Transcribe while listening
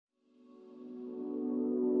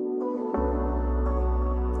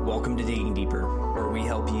Welcome to Digging Deeper, where we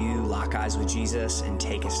help you lock eyes with Jesus and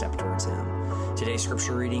take a step towards Him. Today's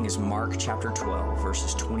scripture reading is Mark chapter 12,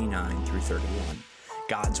 verses 29 through 31.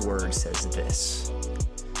 God's word says this: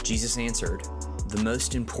 Jesus answered, "The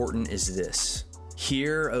most important is this.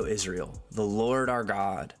 Hear, O Israel, the Lord our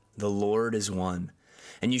God, the Lord is one.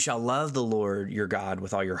 And you shall love the Lord your God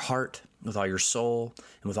with all your heart, with all your soul,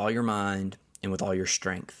 and with all your mind, and with all your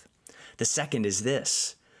strength. The second is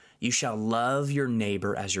this: you shall love your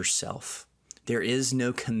neighbor as yourself. There is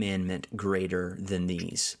no commandment greater than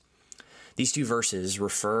these." These two verses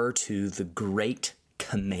refer to the great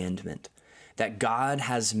commandment, that God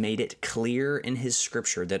has made it clear in His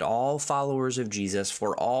scripture that all followers of Jesus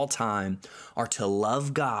for all time are to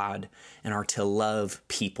love God and are to love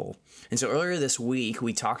people. And so earlier this week,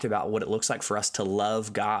 we talked about what it looks like for us to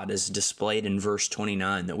love God as displayed in verse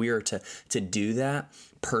 29, that we are to do that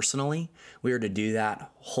personally, we are to do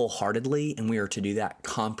that wholeheartedly, and we are to do that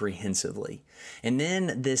comprehensively. And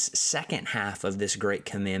then this second half of this great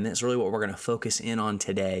commandment is really what we're going to focus in on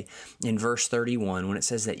today in verse 31, when it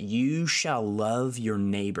says that you shall love your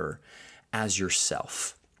neighbor as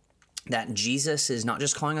yourself. That Jesus is not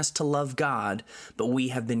just calling us to love God, but we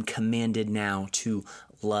have been commanded now to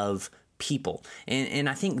love people. And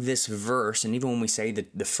I think this verse, and even when we say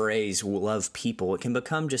the phrase love people, it can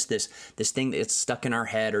become just this thing that's stuck in our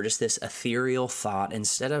head, or just this ethereal thought,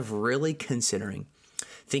 instead of really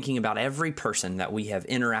thinking about every person that we have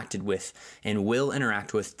interacted with and will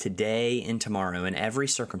interact with today and tomorrow in every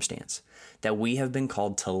circumstance, that we have been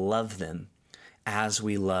called to love them as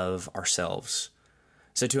we love ourselves.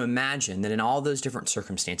 So to imagine that in all those different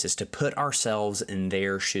circumstances, to put ourselves in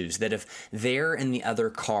their shoes, that if they're in the other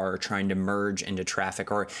car trying to merge into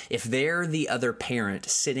traffic, or if they're the other parent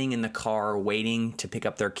sitting in the car waiting to pick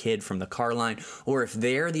up their kid from the car line, or if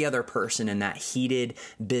they're the other person in that heated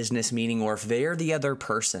business meeting, or if they're the other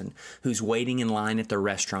person who's waiting in line at the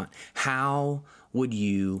restaurant, how would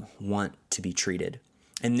you want to be treated?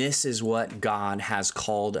 And this is what God has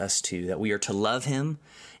called us to, that we are to love Him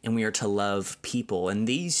and we are to love people. And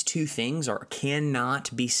these two things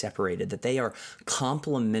cannot be separated, that they are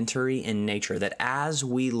complementary in nature, that as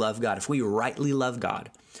we love God, if we rightly love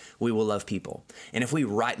God, we will love people. And if we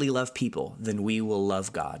rightly love people, then we will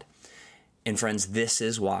love God. And friends, this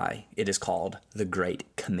is why it is called the Great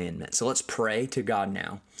Commandment. So let's pray to God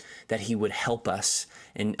now that He would help us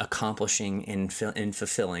in accomplishing and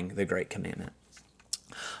fulfilling the Great Commandment.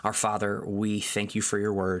 Our Father, we thank you for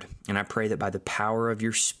your word, and I pray that by the power of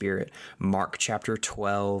your Spirit, Mark chapter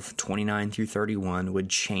 12, 29 through 31 would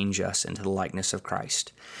change us into the likeness of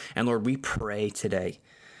Christ. And Lord, we pray today,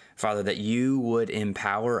 Father, that you would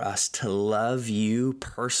empower us to love you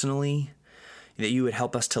personally, that you would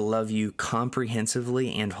help us to love you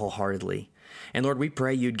comprehensively and wholeheartedly. And Lord, we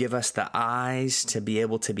pray you'd give us the eyes to be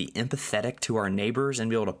able to be empathetic to our neighbors and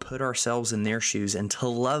be able to put ourselves in their shoes and to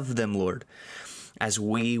love them, Lord, as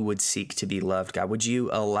we would seek to be loved. God, would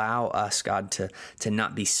you allow us, God, to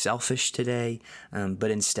not be selfish today,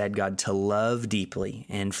 but instead, God, to love deeply,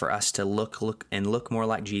 and for us to look more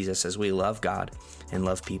like Jesus as we love God and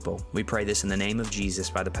love people. We pray this in the name of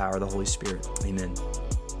Jesus by the power of the Holy Spirit. Amen.